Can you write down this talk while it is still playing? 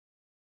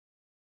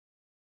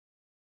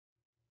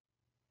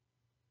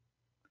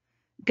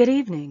Good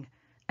evening,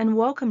 and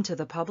welcome to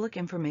the public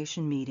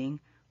information meeting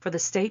for the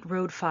State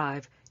Road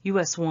 5,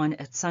 US 1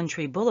 at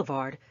Suntree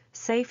Boulevard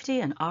Safety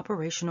and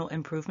Operational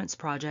Improvements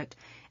Project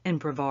in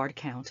Brevard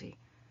County.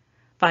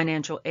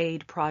 Financial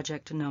Aid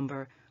Project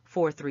Number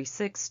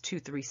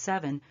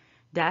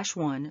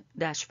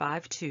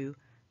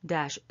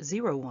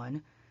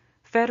 436237-1-52-01,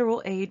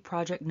 Federal Aid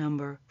Project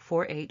Number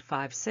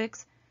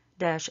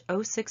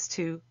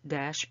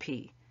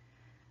 4856-062-P.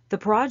 The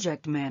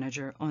project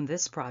manager on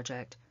this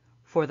project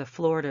for the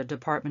Florida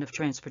Department of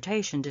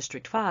Transportation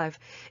District 5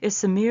 is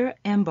Samir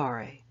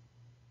Ambare.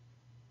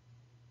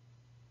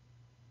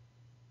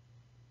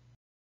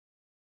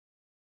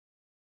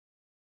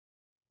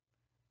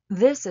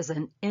 This is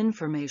an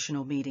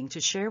informational meeting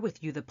to share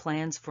with you the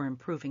plans for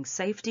improving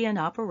safety and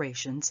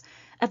operations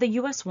at the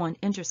US 1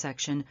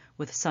 intersection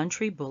with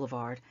Suntree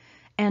Boulevard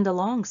and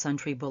along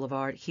Suntree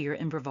Boulevard here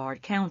in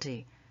Brevard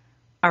County.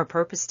 Our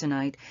purpose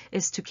tonight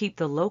is to keep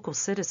the local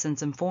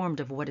citizens informed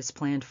of what is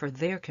planned for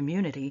their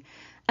community,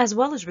 as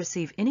well as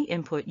receive any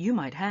input you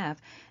might have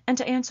and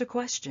to answer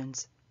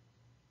questions.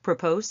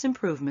 Proposed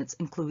improvements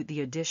include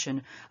the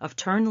addition of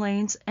turn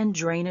lanes and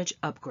drainage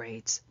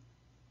upgrades.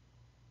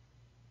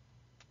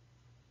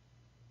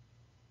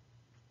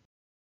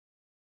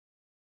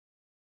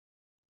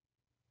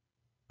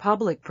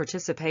 Public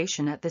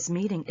participation at this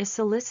meeting is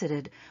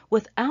solicited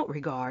without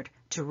regard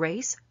to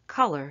race,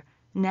 color,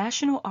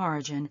 national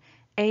origin,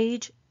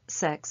 age,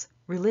 sex,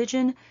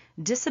 religion,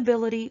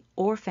 disability,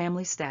 or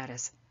family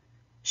status.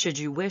 Should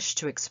you wish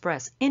to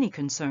express any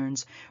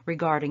concerns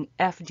regarding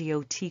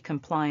FDOT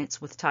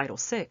compliance with Title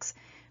VI,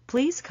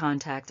 please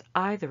contact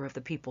either of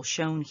the people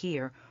shown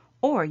here,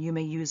 or you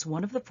may use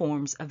one of the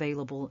forms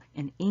available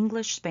in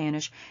English,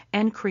 Spanish,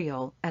 and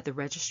Creole at the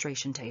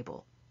registration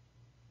table.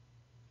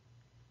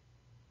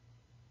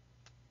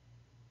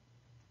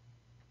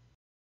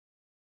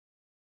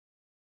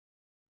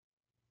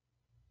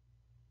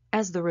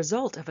 As the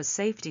result of a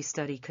safety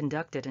study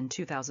conducted in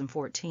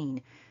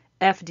 2014,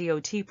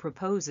 FDOT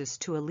proposes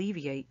to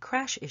alleviate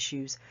crash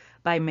issues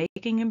by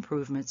making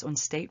improvements on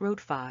State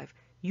Road 5,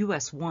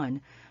 US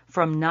 1,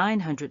 from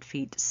 900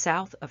 feet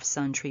south of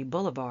Suntree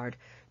Boulevard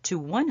to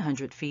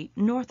 100 feet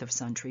north of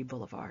Suntree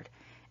Boulevard,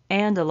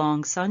 and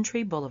along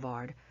Suntree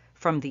Boulevard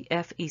from the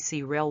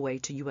FEC Railway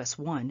to US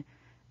 1,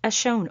 as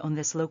shown on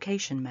this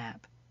location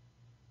map.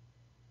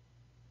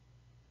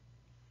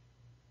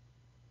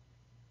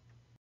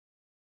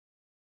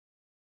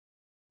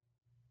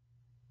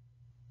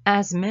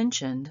 As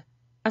mentioned,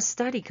 a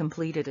study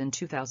completed in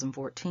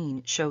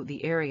 2014 showed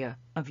the area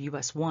of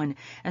US 1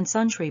 and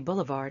Suntree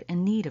Boulevard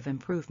in need of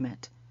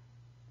improvement.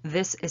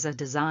 This is a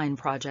design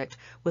project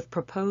with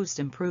proposed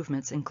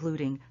improvements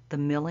including the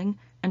milling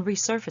and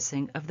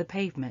resurfacing of the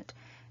pavement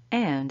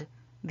and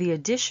the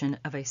addition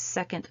of a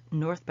second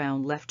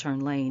northbound left turn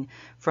lane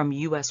from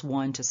US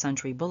 1 to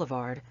Suntree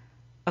Boulevard,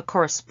 a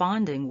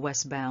corresponding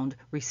westbound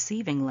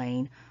receiving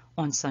lane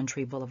on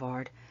Suntree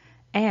Boulevard,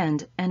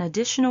 and an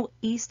additional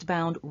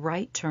eastbound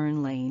right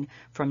turn lane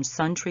from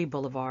Suntree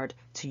Boulevard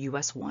to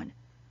US 1.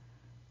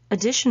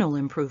 Additional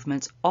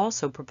improvements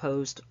also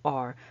proposed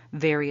are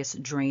various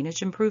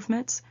drainage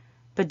improvements,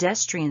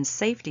 pedestrian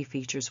safety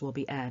features will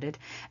be added,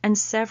 and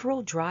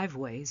several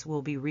driveways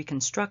will be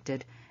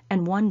reconstructed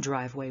and one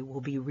driveway will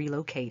be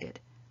relocated.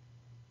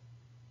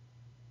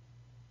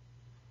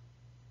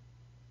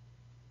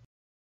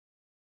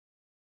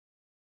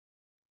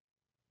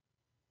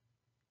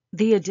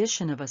 The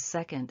addition of a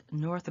second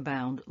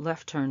northbound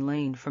left turn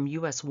lane from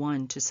US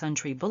 1 to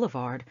Suntree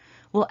Boulevard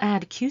will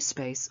add queue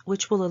space,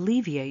 which will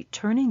alleviate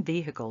turning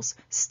vehicles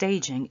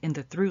staging in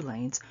the through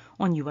lanes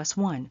on US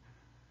 1.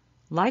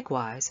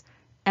 Likewise,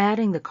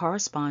 adding the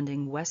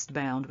corresponding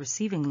westbound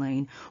receiving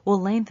lane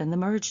will lengthen the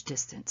merge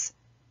distance.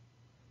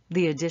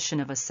 The addition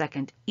of a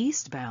second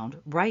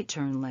eastbound right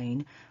turn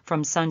lane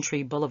from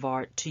Suntree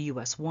Boulevard to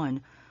US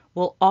 1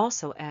 will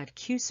also add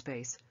queue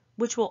space,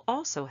 which will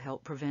also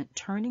help prevent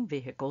turning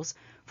vehicles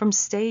from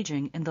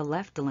staging in the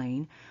left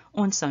lane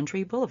on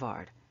Suntree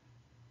Boulevard.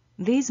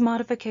 These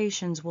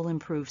modifications will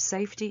improve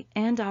safety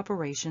and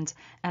operations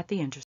at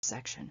the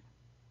intersection.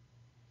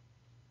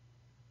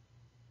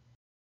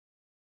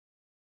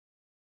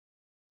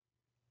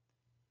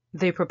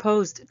 The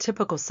proposed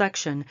typical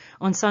section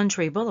on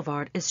Suntree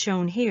Boulevard is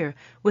shown here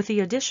with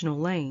the additional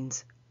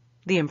lanes.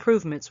 The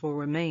improvements will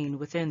remain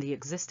within the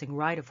existing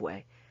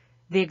right-of-way.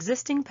 The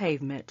existing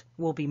pavement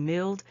will be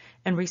milled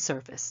and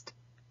resurfaced.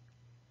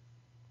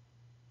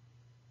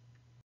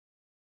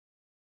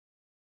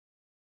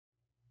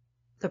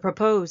 The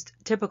proposed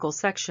typical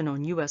section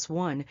on US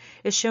 1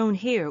 is shown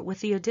here with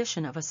the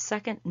addition of a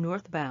second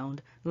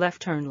northbound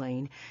left turn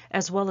lane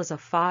as well as a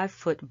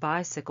 5-foot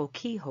bicycle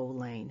keyhole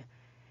lane.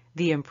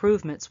 The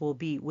improvements will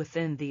be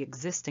within the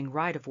existing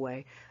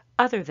right-of-way,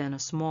 other than a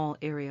small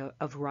area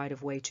of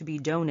right-of-way to be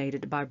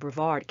donated by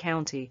Brevard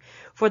County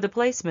for the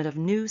placement of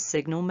new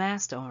signal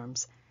mast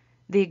arms.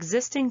 The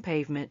existing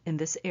pavement in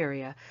this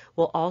area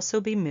will also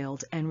be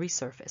milled and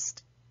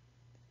resurfaced.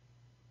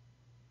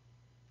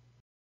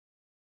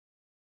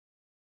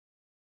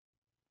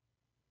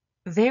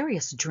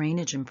 Various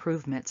drainage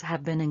improvements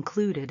have been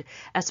included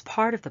as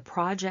part of the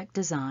project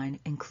design,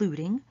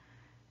 including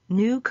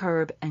new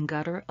curb and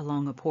gutter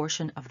along a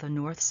portion of the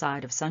north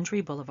side of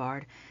Suntree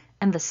Boulevard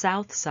and the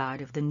south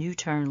side of the new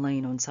turn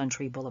lane on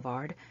Suntree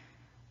Boulevard,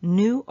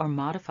 new or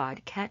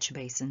modified catch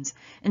basins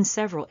in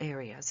several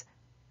areas,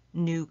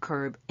 new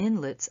curb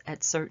inlets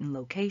at certain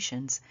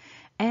locations,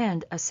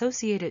 and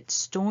associated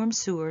storm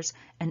sewers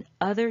and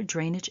other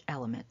drainage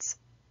elements.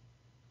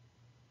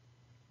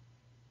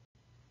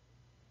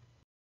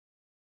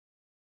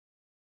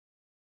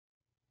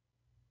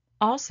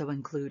 Also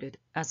included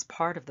as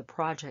part of the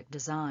project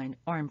design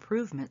are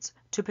improvements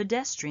to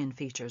pedestrian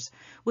features,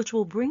 which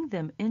will bring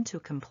them into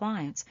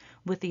compliance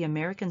with the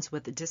Americans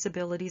with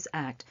Disabilities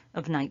Act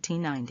of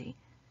 1990.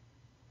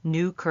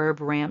 New curb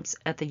ramps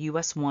at the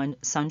US 1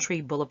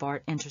 Suntree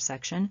Boulevard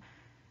intersection,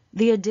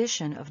 the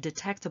addition of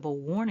detectable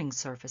warning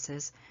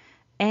surfaces,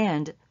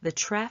 and the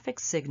traffic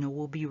signal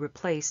will be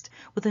replaced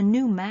with a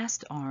new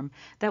mast arm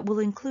that will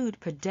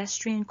include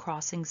pedestrian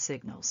crossing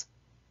signals.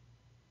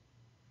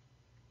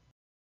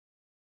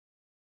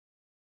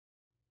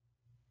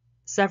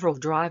 Several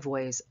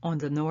driveways on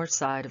the north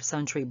side of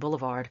Suntree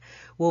Boulevard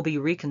will be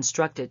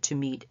reconstructed to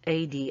meet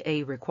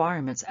ADA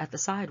requirements at the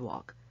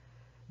sidewalk.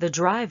 The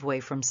driveway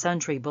from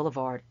Suntree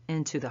Boulevard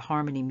into the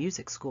Harmony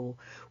Music School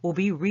will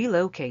be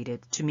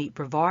relocated to meet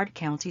Brevard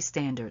County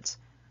standards.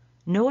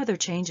 No other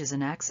changes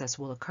in access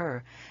will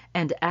occur,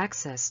 and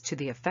access to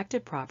the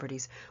affected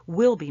properties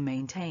will be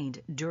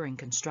maintained during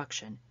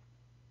construction.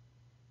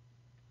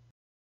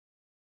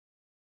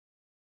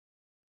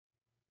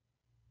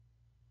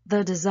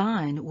 The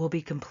design will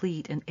be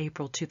complete in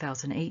April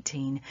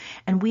 2018,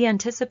 and we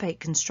anticipate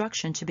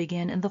construction to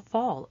begin in the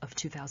fall of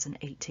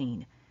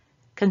 2018.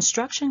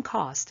 Construction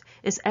cost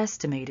is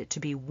estimated to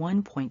be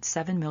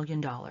 $1.7 million.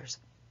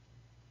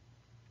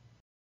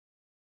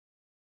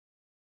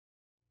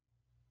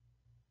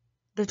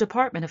 The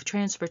Department of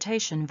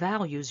Transportation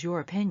values your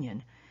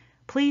opinion.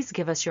 Please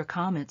give us your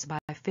comments by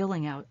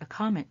filling out a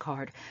comment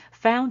card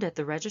found at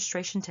the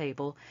registration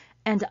table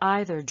and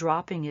either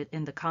dropping it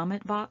in the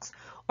comment box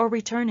or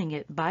returning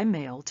it by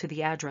mail to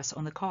the address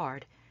on the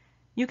card.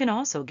 You can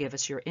also give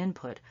us your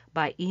input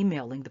by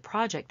emailing the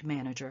project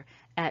manager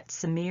at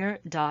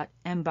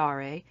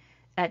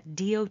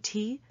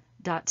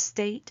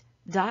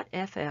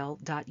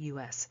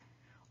samir.mbare@dot.state.fl.us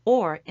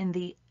or in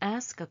the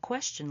Ask a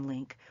Question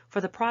link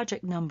for the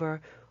project number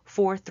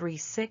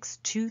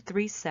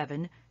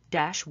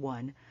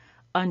 436237-1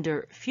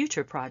 under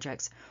Future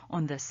Projects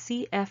on the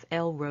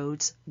CFL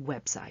Roads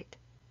website.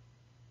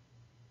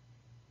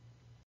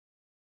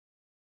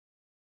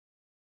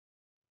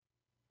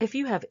 If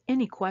you have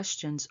any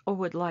questions or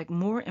would like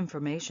more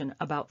information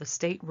about the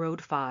State Road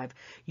 5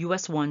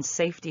 US 1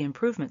 Safety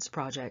Improvements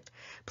Project,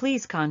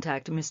 please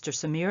contact Mr.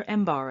 Samir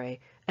Mbare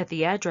at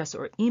the address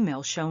or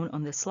email shown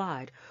on this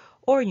slide,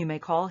 or you may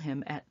call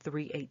him at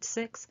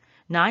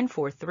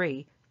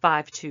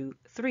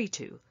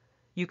 386-943-5232.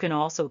 You can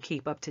also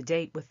keep up to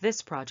date with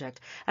this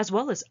project as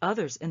well as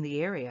others in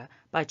the area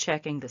by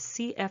checking the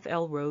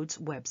CFL Roads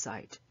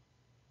website.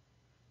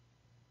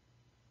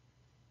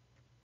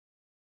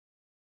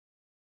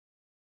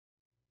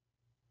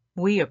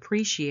 We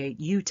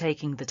appreciate you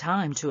taking the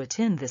time to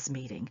attend this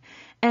meeting,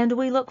 and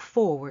we look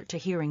forward to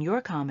hearing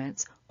your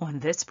comments on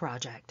this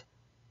project.